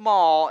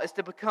small as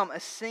to become a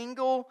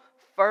single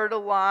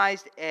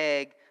fertilized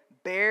egg,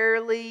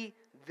 barely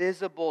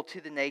visible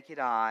to the naked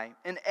eye.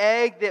 An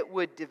egg that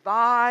would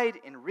divide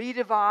and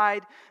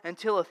redivide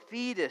until a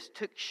fetus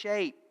took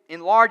shape,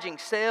 enlarging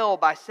cell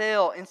by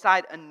cell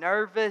inside a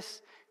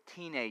nervous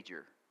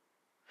teenager.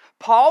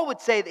 Paul would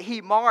say that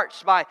he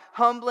marched by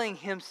humbling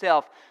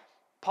himself.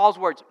 Paul's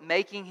words,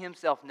 making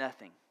himself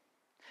nothing.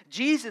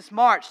 Jesus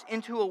marched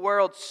into a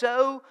world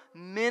so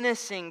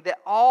menacing that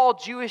all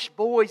Jewish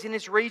boys in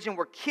his region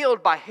were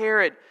killed by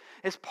Herod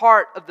as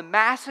part of the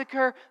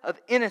massacre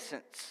of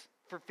innocents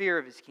for fear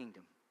of his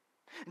kingdom.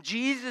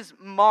 Jesus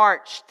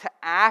marched to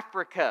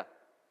Africa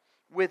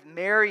with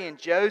Mary and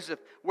Joseph,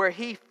 where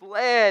he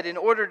fled in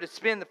order to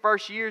spend the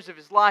first years of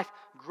his life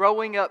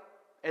growing up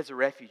as a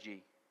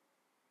refugee.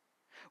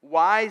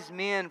 Wise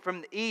men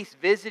from the east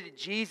visited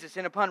Jesus,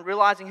 and upon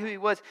realizing who he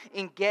was,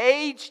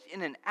 engaged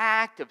in an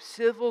act of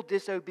civil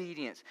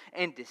disobedience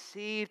and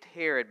deceived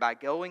Herod by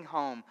going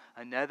home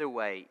another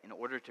way in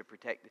order to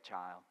protect the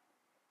child.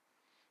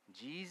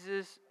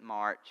 Jesus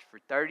marched for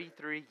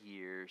 33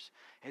 years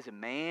as a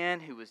man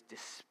who was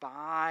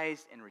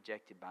despised and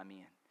rejected by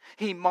men.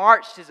 He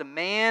marched as a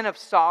man of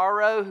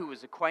sorrow who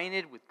was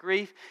acquainted with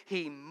grief.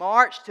 He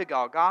marched to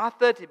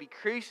Golgotha to be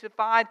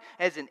crucified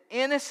as an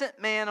innocent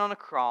man on a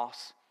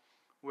cross,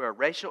 where a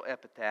racial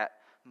epithet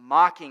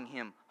mocking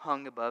him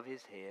hung above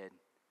his head,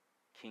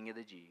 King of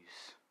the Jews.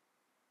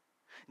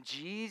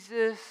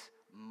 Jesus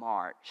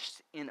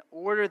marched in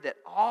order that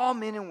all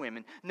men and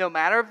women, no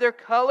matter of their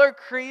color,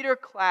 creed, or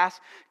class,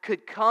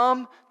 could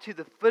come to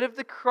the foot of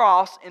the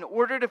cross in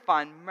order to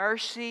find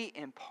mercy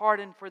and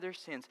pardon for their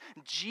sins.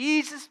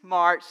 Jesus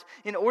marched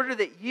in order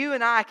that you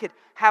and I could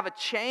have a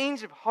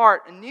change of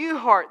heart, a new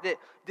heart that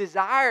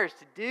desires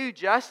to do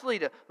justly,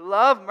 to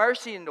love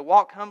mercy, and to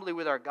walk humbly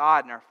with our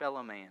God and our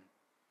fellow man.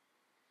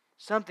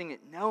 Something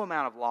that no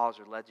amount of laws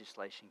or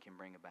legislation can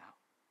bring about.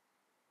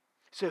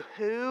 So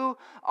who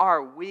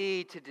are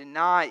we to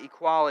deny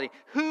equality?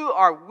 Who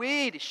are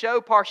we to show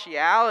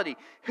partiality?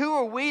 Who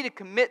are we to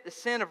commit the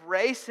sin of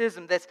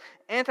racism that's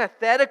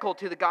antithetical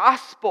to the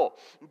gospel?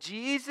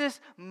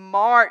 Jesus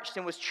marched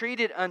and was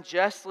treated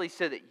unjustly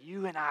so that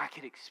you and I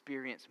could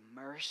experience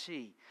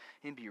mercy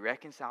and be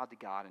reconciled to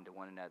God and to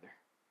one another.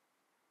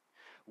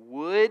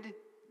 Would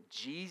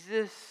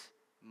Jesus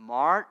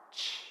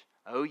march?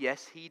 Oh,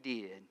 yes, he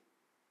did.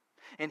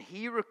 And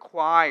he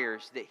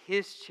requires that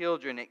his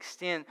children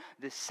extend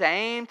the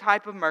same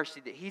type of mercy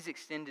that he's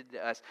extended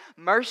to us.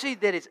 Mercy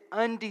that is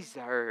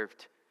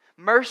undeserved.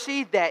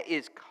 Mercy that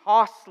is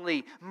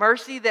costly.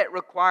 Mercy that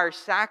requires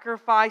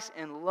sacrifice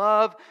and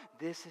love.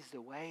 This is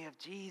the way of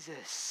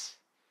Jesus.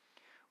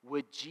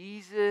 Would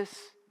Jesus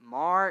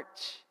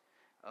march?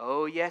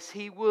 Oh, yes,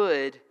 he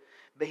would.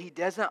 But he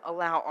doesn't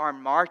allow our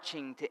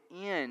marching to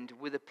end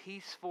with a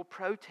peaceful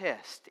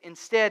protest.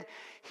 Instead,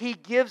 he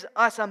gives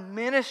us a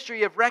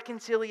ministry of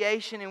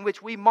reconciliation in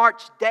which we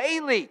march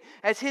daily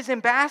as his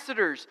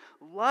ambassadors,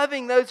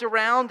 loving those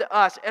around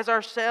us as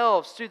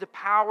ourselves through the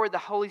power of the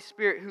Holy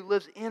Spirit who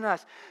lives in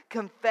us,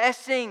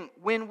 confessing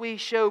when we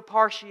show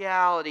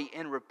partiality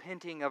and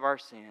repenting of our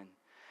sin,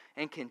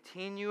 and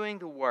continuing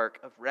the work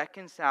of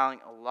reconciling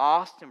a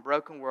lost and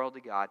broken world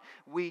to God.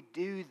 We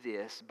do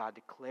this by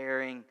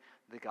declaring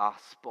the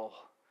gospel.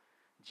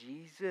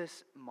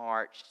 Jesus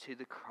marched to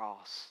the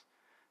cross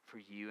for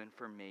you and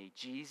for me.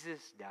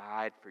 Jesus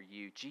died for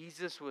you.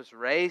 Jesus was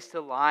raised to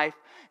life,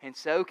 and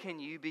so can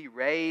you be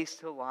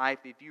raised to life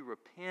if you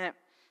repent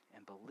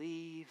and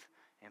believe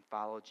and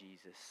follow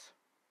Jesus.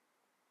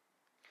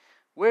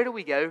 Where do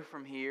we go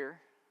from here,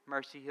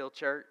 Mercy Hill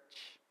Church?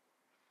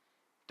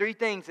 3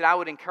 things that I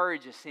would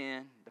encourage us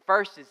in. The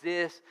first is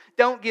this: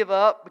 don't give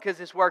up because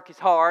this work is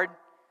hard,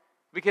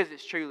 because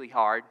it's truly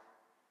hard.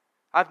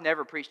 I've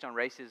never preached on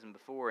racism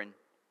before and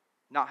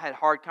not had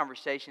hard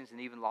conversations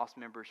and even lost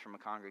members from a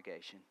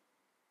congregation.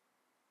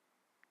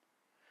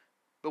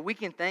 But we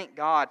can thank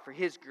God for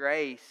his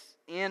grace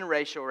in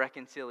racial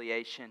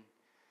reconciliation,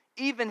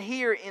 even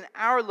here in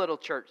our little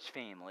church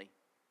family.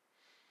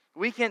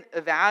 We can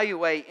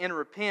evaluate and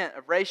repent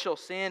of racial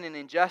sin and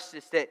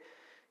injustice that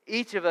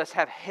each of us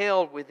have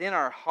held within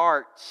our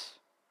hearts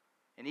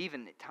and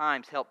even at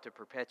times help to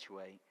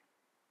perpetuate.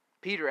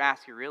 Peter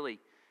asked a really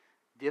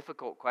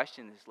difficult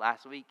question this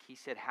last week. He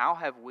said, how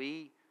have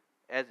we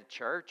as a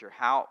church, or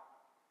how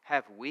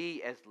have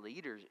we as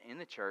leaders in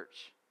the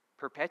church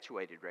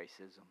perpetuated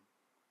racism?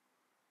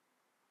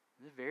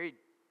 It's a very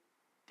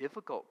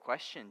difficult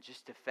question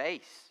just to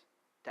face,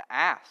 to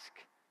ask,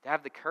 to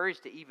have the courage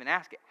to even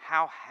ask it.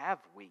 How have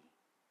we?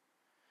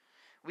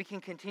 We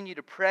can continue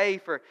to pray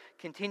for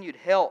continued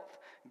health,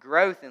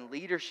 growth, and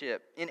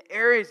leadership in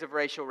areas of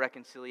racial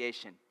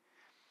reconciliation.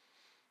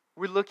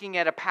 We're looking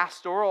at a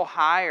pastoral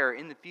hire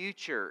in the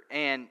future.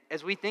 And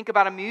as we think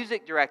about a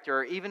music director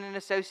or even an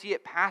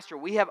associate pastor,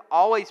 we have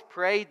always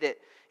prayed that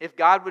if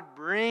God would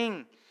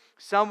bring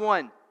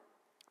someone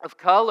of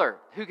color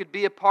who could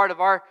be a part of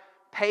our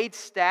paid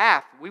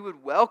staff, we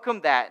would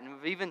welcome that. And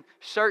we've even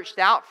searched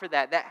out for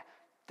that. That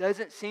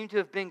doesn't seem to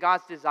have been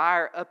God's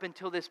desire up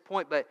until this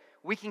point, but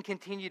we can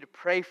continue to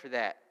pray for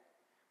that.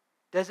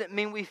 Doesn't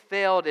mean we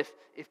failed if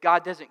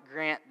God doesn't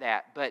grant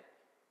that, but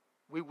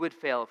we would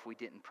fail if we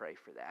didn't pray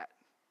for that.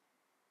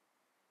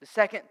 The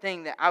second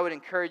thing that I would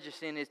encourage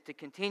us in is to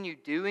continue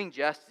doing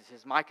justice,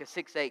 as Micah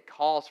 6:8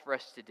 calls for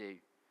us to do.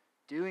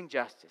 Doing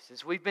justice,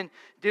 as we've been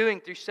doing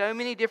through so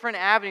many different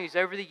avenues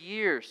over the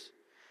years,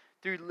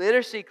 through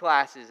literacy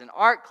classes and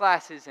art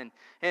classes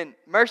and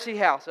Mercy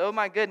House. Oh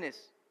my goodness,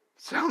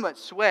 so much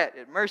sweat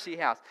at Mercy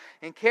House.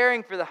 And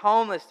caring for the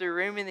homeless through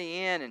Room in the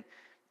Inn, and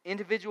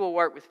individual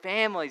work with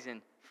families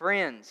and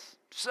friends.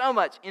 So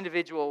much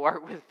individual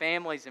work with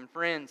families and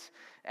friends.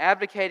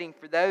 Advocating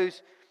for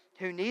those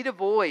who need a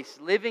voice,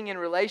 living in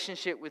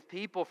relationship with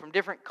people from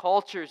different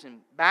cultures and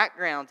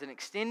backgrounds, and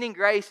extending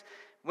grace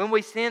when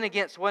we sin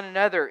against one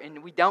another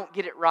and we don't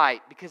get it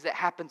right, because it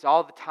happens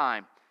all the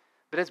time.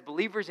 But as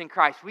believers in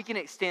Christ, we can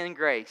extend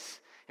grace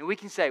and we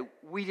can say,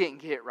 we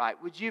didn't get it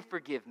right. Would you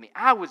forgive me?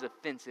 I was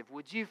offensive.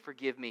 Would you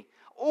forgive me?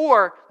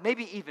 Or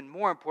maybe even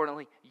more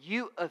importantly,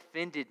 you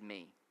offended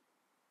me.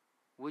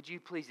 Would you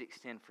please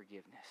extend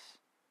forgiveness?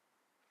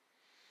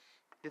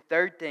 The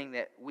third thing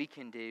that we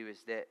can do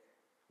is that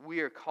we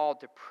are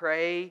called to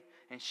pray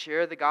and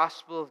share the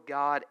gospel of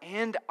God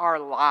and our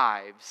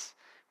lives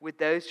with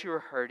those who are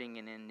hurting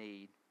and in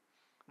need.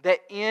 That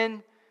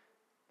in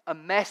a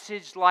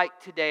message like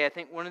today, I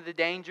think one of the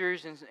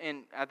dangers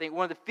and I think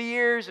one of the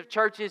fears of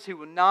churches who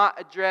will not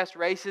address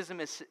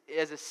racism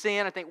as a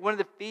sin, I think one of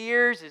the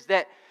fears is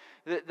that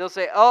they'll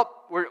say, oh,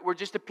 we're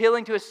just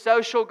appealing to a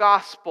social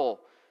gospel,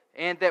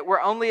 and that we're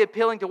only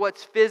appealing to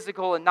what's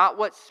physical and not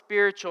what's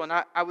spiritual. And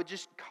I would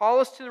just call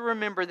us to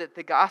remember that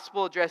the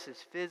gospel addresses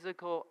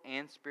physical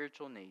and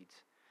spiritual needs,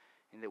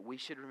 and that we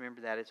should remember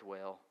that as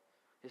well.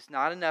 It's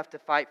not enough to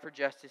fight for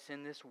justice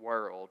in this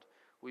world.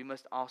 We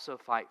must also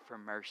fight for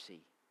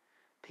mercy.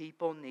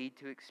 People need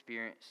to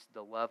experience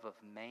the love of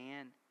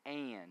man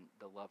and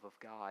the love of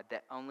God.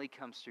 That only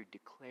comes through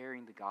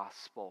declaring the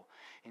gospel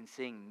and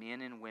seeing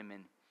men and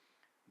women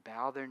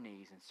bow their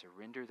knees and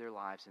surrender their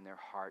lives and their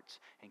hearts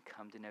and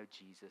come to know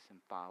Jesus and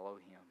follow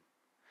Him.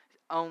 It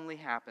only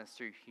happens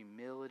through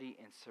humility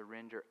and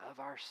surrender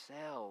of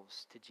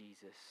ourselves to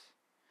Jesus.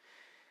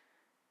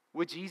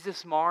 Would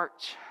Jesus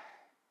march?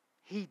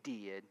 He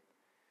did.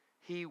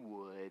 He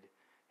would.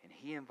 And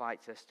He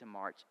invites us to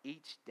march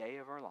each day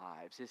of our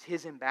lives as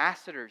His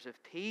ambassadors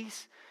of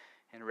peace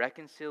and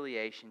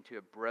reconciliation to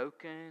a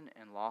broken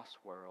and lost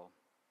world.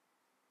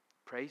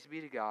 Praise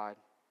be to God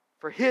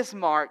for His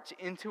march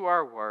into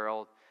our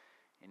world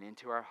and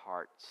into our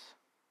hearts.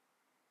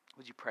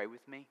 Would you pray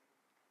with me?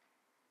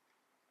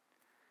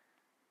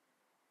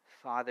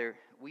 Father,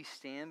 we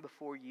stand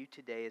before You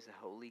today as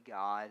a holy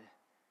God,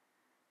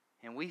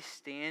 and we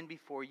stand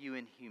before You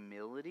in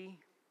humility.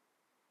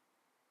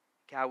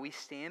 God, we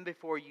stand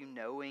before You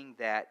knowing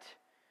that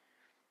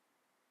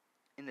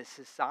in the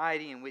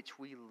society in which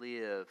we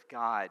live,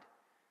 God,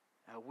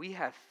 we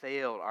have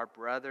failed our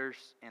brothers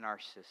and our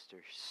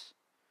sisters,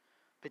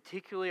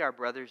 particularly our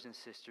brothers and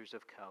sisters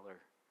of color.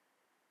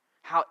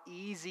 How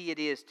easy it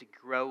is to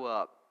grow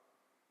up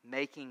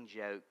making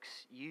jokes,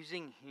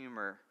 using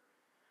humor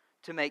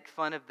to make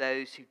fun of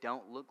those who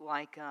don't look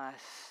like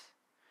us.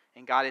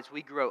 And God, as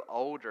we grow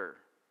older,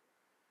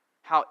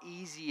 how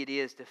easy it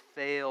is to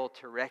fail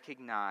to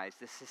recognize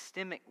the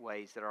systemic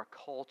ways that our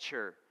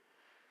culture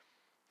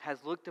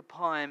has looked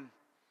upon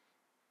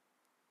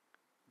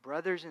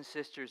brothers and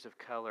sisters of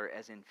color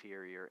as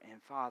inferior.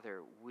 And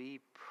Father, we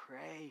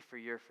pray for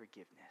Your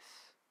forgiveness.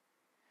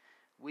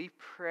 We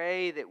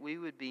pray that we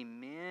would be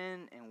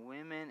men and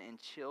women and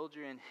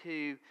children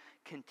who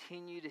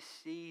continue to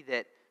see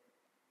that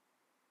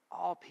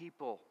all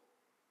people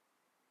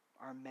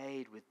are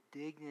made with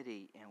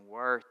dignity and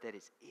worth that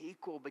is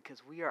equal,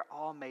 because we are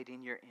all made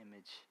in Your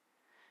image.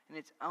 And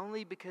it's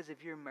only because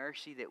of Your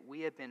mercy that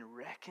we have been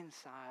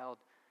reconciled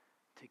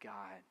to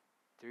God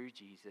through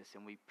Jesus.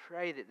 And we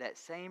pray that that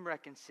same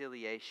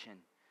reconciliation,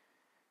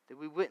 that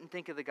we wouldn't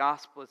think of the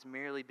gospel as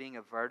merely being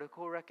a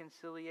vertical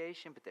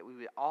reconciliation, but that we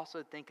would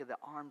also think of the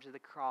arms of the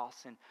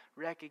cross and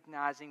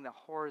recognizing the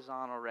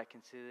horizontal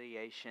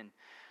reconciliation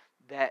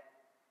that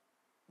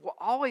will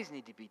always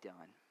need to be done.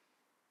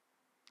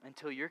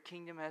 until your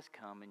kingdom has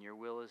come and your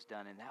will is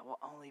done. And that will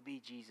only be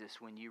Jesus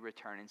when you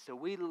return. And so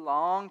we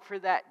long for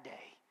that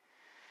day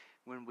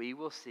when we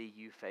will see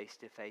you face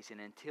to face.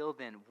 And until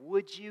then,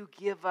 would you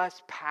give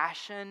us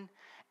passion?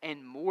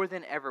 And more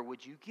than ever,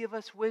 would you give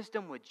us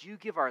wisdom? Would you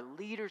give our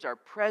leaders, our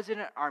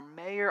president, our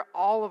mayor,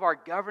 all of our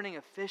governing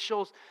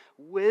officials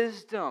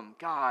wisdom,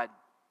 God,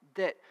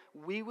 that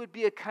we would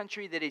be a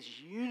country that is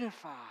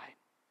unified?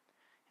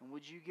 And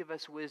would you give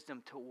us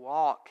wisdom to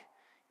walk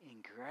in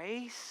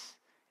grace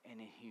and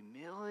in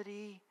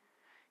humility,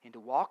 and to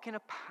walk in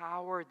a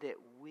power that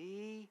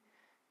we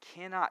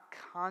cannot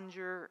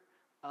conjure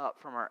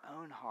up from our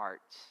own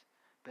hearts,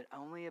 but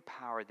only a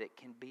power that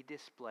can be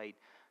displayed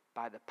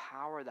by the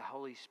power of the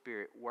Holy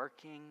Spirit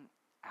working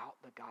out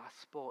the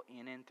gospel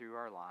in and through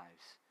our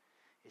lives.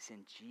 It's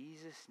in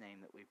Jesus' name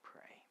that we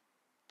pray.